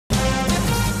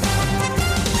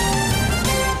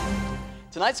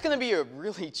Tonight's going to be a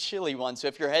really chilly one, so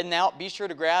if you're heading out, be sure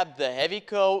to grab the heavy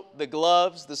coat, the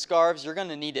gloves, the scarves. You're going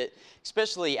to need it,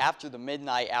 especially after the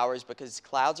midnight hours, because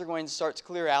clouds are going to start to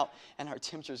clear out and our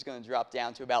temperature is going to drop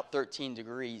down to about 13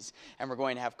 degrees, and we're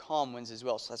going to have calm winds as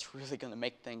well, so that's really going to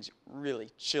make things really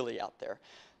chilly out there.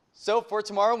 So for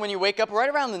tomorrow, when you wake up right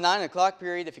around the 9 o'clock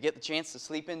period, if you get the chance to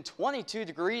sleep in, 22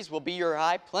 degrees will be your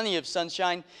high, plenty of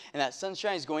sunshine, and that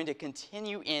sunshine is going to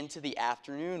continue into the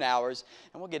afternoon hours,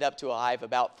 and we'll get up to a high of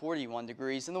about 41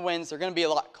 degrees, and the winds are going to be a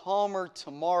lot calmer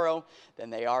tomorrow than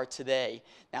they are today.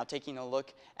 Now taking a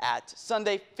look at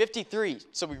Sunday, 53,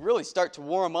 so we really start to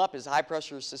warm up as high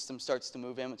pressure system starts to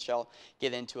move in, which I'll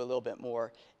get into a little bit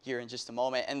more here in just a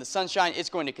moment, and the sunshine is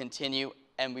going to continue,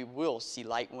 and we will see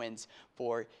light winds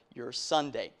for your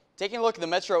Sunday. Taking a look at the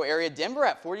metro area, Denver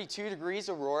at 42 degrees,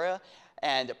 Aurora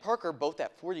and Parker both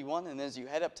at 41, and as you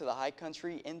head up to the high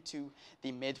country into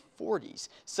the mid-40s.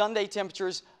 Sunday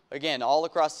temperatures, again, all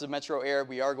across the metro area,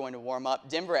 we are going to warm up.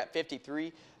 Denver at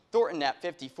 53. Thornton at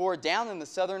 54. Down in the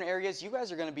southern areas, you guys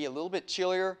are going to be a little bit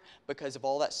chillier because of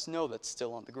all that snow that's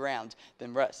still on the ground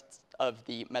than rest of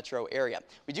the metro area.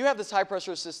 We do have this high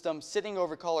pressure system sitting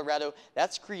over Colorado.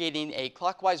 That's creating a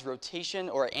clockwise rotation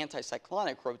or an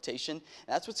anticyclonic rotation.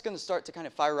 That's what's going to start to kind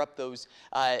of fire up those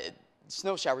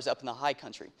snow showers up in the high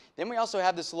country. Then we also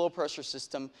have this low pressure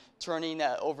system turning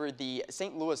over the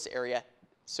St. Louis area.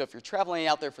 So if you're traveling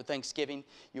out there for Thanksgiving,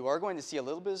 you are going to see a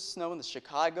little bit of snow in the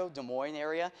Chicago, Des Moines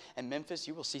area, and Memphis.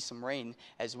 You will see some rain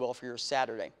as well for your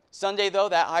Saturday. Sunday, though,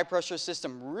 that high pressure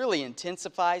system really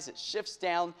intensifies. It shifts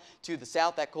down to the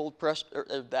south. That cold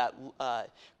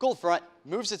front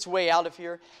moves its way out of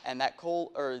here, and that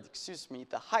the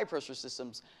high pressure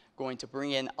system's going to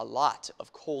bring in a lot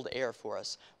of cold air for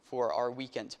us for our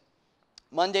weekend.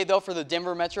 Monday, though, for the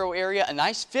Denver metro area, a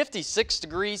nice 56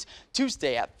 degrees.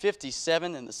 Tuesday at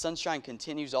 57, and the sunshine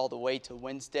continues all the way to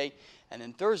Wednesday. And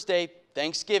then Thursday,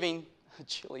 Thanksgiving, a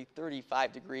chilly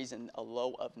 35 degrees and a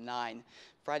low of 9.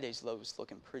 Friday's low is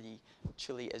looking pretty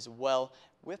chilly as well,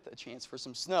 with a chance for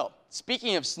some snow.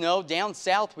 Speaking of snow, down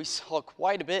south we saw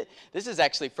quite a bit. This is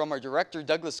actually from our director,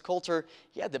 Douglas Coulter.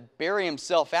 He had to bury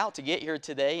himself out to get here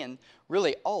today, and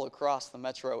really all across the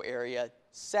metro area,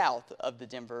 south of the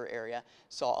Denver area,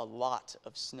 saw a lot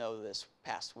of snow this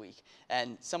past week,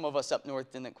 and some of us up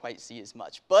north didn't quite see as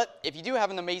much. But if you do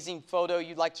have an amazing photo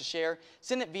you'd like to share,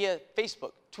 send it via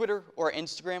Facebook, Twitter, or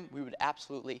Instagram. We would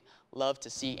absolutely love to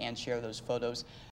see and share those photos.